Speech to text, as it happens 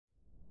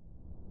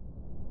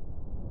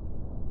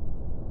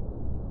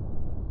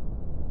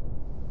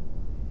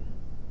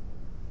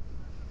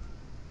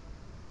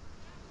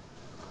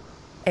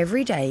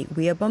Every day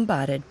we are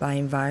bombarded by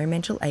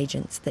environmental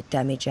agents that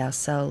damage our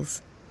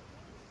cells.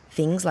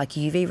 Things like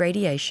UV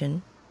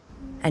radiation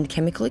and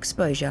chemical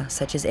exposure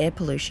such as air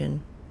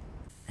pollution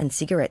and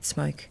cigarette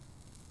smoke.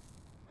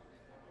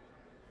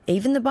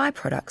 Even the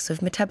byproducts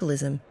of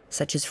metabolism,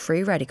 such as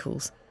free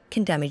radicals,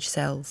 can damage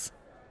cells.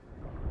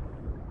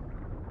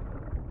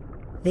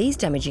 These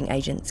damaging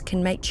agents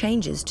can make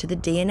changes to the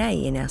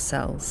DNA in our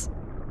cells.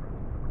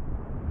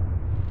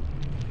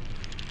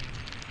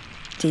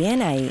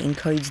 DNA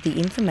encodes the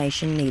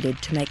information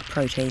needed to make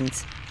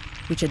proteins,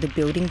 which are the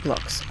building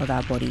blocks of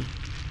our body.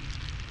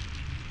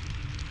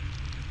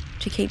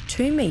 To keep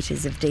 2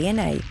 meters of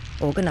DNA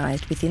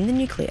organised within the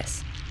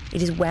nucleus,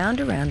 it is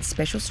wound around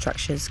special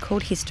structures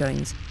called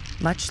histones,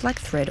 much like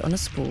thread on a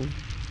spool.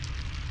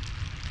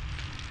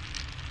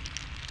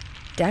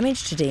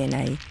 Damage to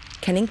DNA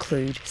can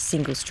include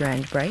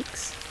single-strand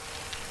breaks,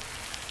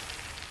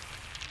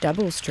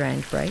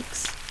 double-strand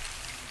breaks,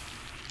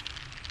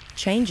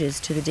 changes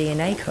to the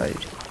DNA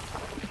code,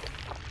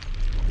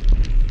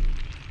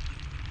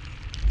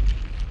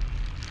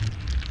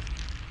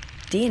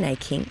 DNA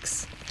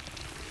kinks,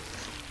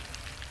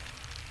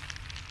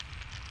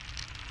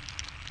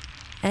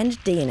 and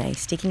DNA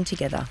sticking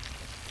together.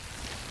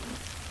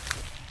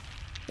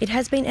 It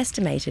has been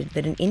estimated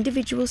that an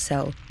individual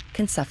cell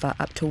can suffer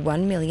up to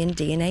 1 million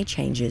DNA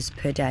changes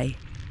per day.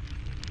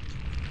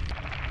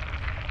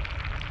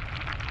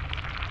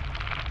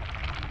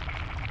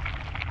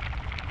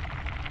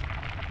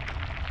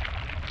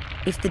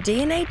 If the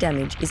DNA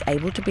damage is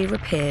able to be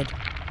repaired,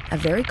 a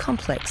very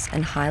complex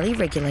and highly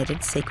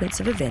regulated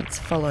sequence of events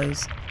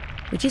follows,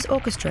 which is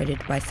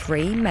orchestrated by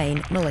 3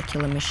 main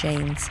molecular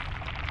machines.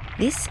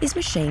 This is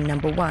machine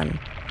number 1,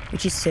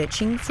 which is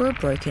searching for a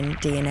broken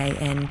DNA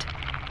end.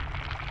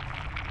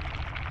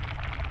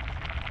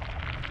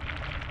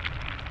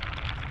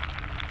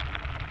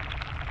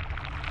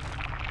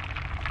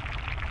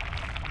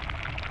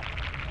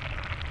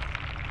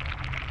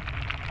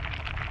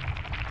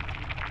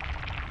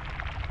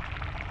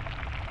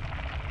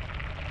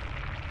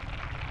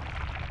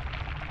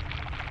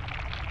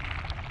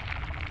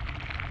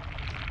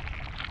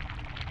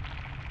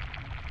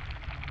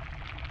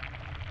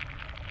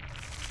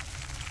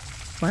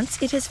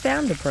 Once it has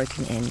found the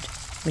broken end,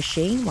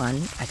 machine 1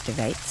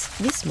 activates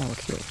this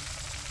molecule.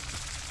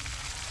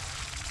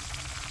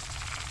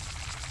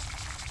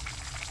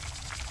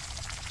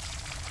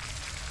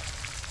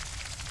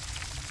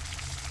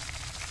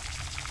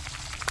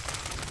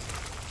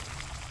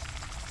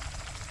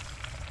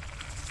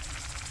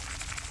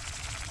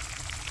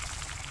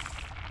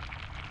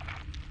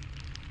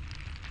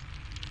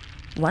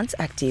 Once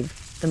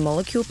active, the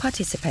molecule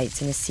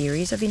participates in a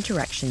series of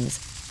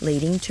interactions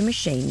leading to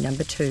machine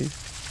number 2.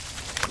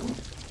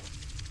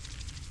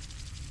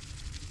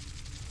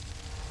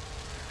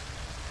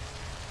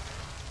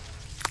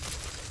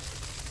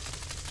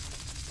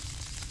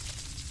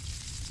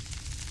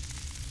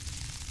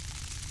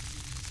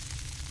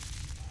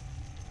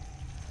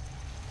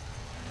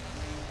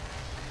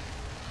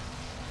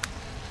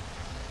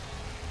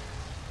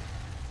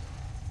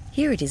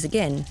 Here it is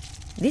again,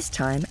 this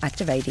time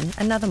activating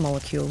another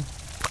molecule.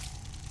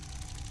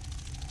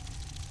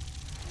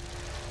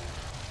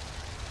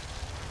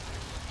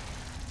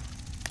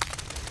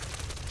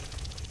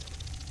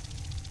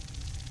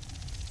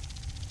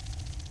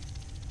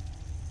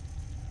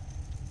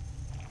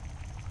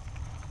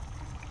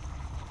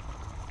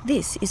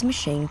 This is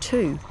machine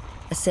 2,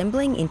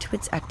 assembling into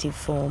its active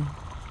form.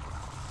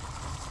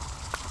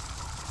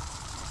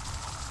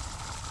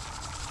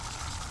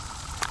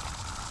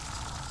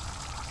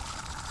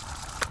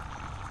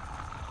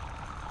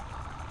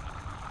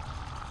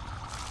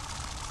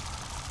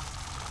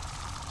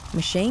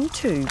 Machine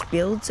 2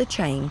 builds a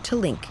chain to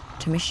link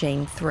to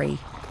machine 3.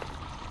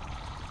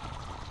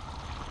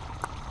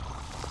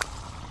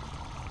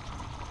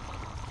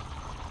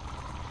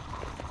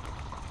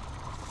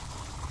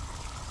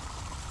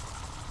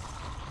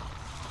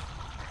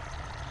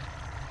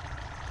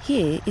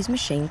 Here is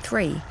machine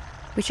 3,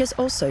 which has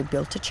also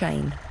built a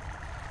chain.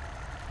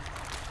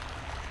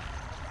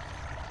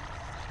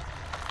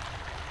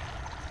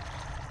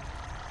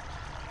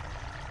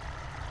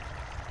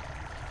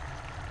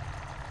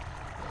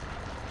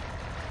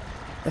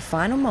 The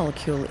final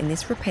molecule in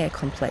this repair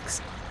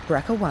complex,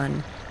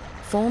 BRCA1,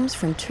 forms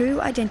from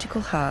 2 identical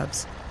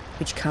halves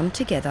which come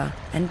together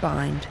and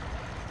bind.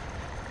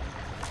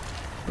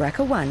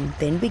 BRCA1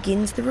 then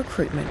begins the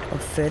recruitment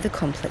of further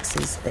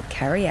complexes that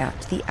carry out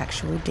the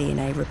actual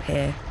DNA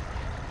repair.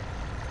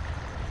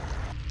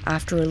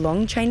 After a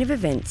long chain of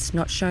events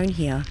not shown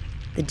here,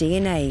 the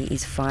DNA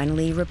is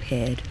finally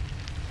repaired.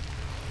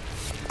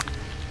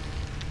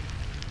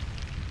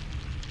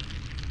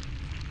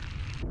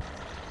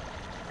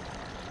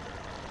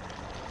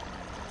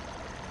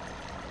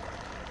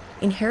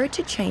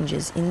 Inherited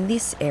changes in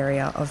this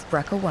area of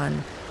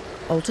BRCA1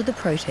 alter the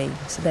protein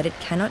so that it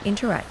cannot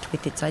interact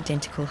with its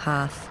identical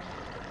half.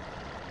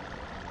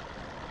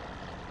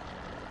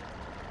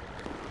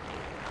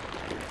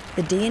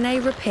 The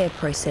DNA repair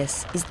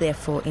process is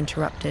therefore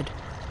interrupted.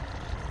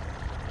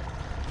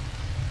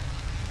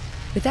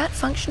 Without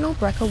functional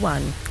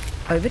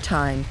BRCA1, over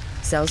time,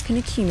 cells can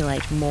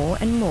accumulate more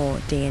and more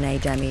DNA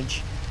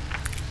damage.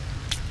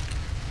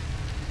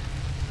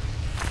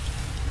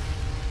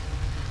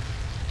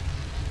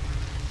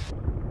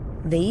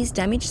 These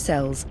damaged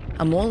cells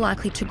are more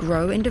likely to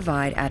grow and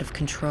divide out of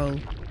control,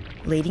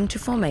 leading to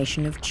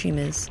formation of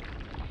tumours.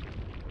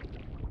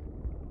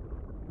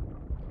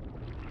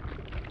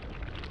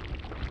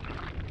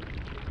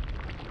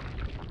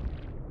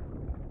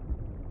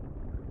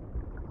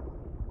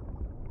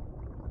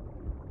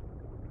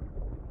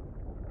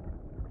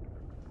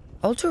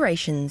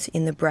 Alterations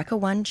in the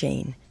BRCA1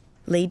 gene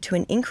lead to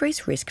an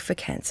increased risk for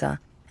cancer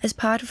as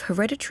part of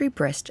hereditary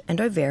breast and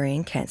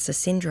ovarian cancer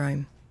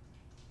syndrome.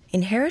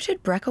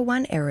 Inherited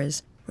BRCA1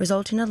 errors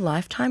result in a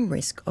lifetime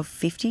risk of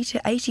 50 to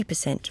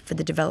 80% for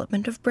the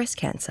development of breast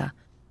cancer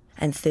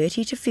and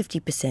 30 to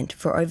 50%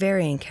 for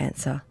ovarian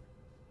cancer.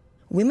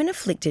 Women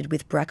afflicted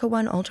with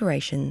BRCA1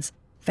 alterations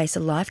face a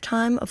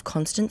lifetime of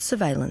constant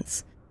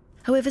surveillance.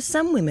 However,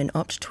 some women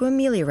opt to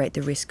ameliorate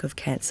the risk of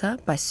cancer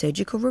by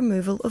surgical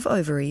removal of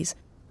ovaries,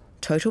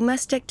 total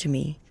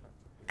mastectomy,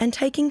 and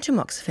taking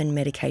tamoxifen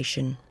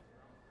medication.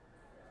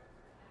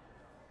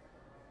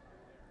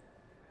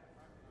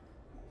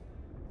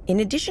 In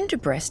addition to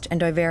breast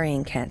and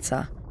ovarian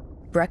cancer,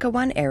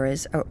 BRCA1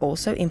 errors are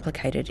also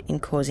implicated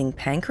in causing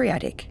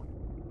pancreatic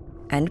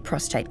and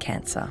prostate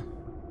cancer.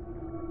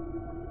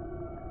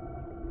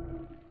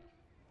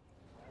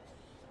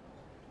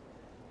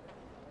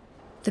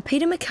 The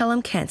Peter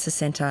MacCallum Cancer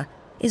Centre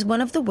is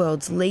one of the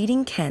world's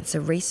leading cancer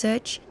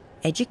research,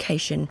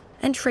 education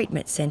and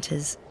treatment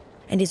centres,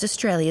 and is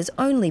Australia's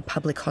only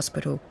public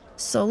hospital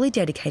solely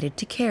dedicated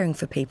to caring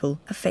for people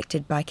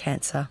affected by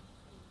cancer.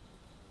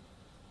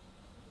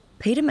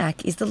 Peter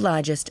Mac is the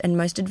largest and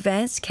most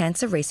advanced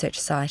cancer research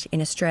site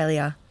in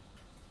Australia.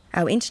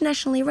 Our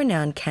internationally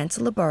renowned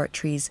cancer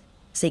laboratories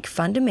seek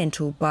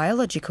fundamental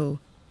biological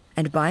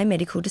and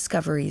biomedical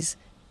discoveries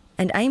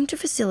and aim to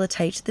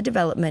facilitate the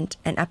development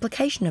and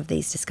application of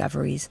these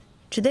discoveries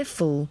to their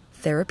full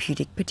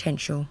therapeutic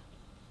potential.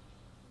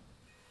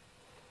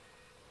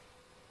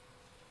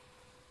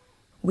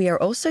 We are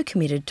also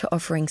committed to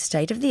offering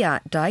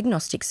state-of-the-art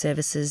diagnostic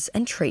services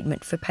and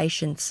treatment for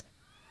patients,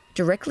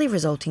 directly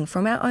resulting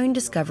from our own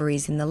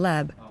discoveries in the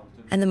lab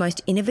and the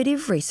most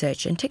innovative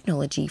research and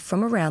technology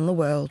from around the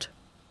world.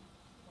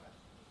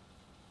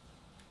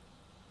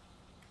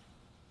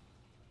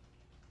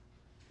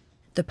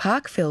 The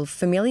Parkville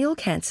Familial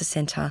Cancer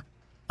Centre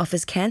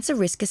offers cancer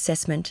risk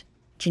assessment,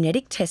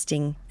 genetic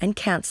testing and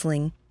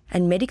counselling,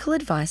 and medical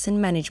advice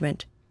and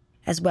management,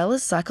 as well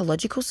as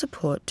psychological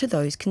support to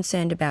those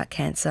concerned about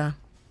cancer.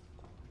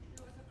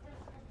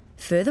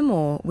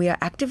 Furthermore, we are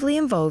actively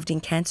involved in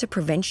cancer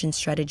prevention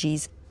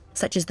strategies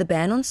such as the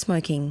ban on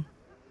smoking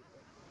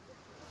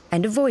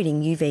and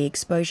avoiding UV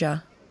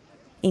exposure.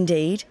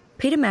 Indeed,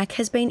 Peter Mac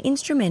has been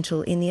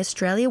instrumental in the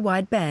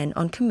Australia-wide ban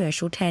on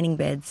commercial tanning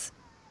beds.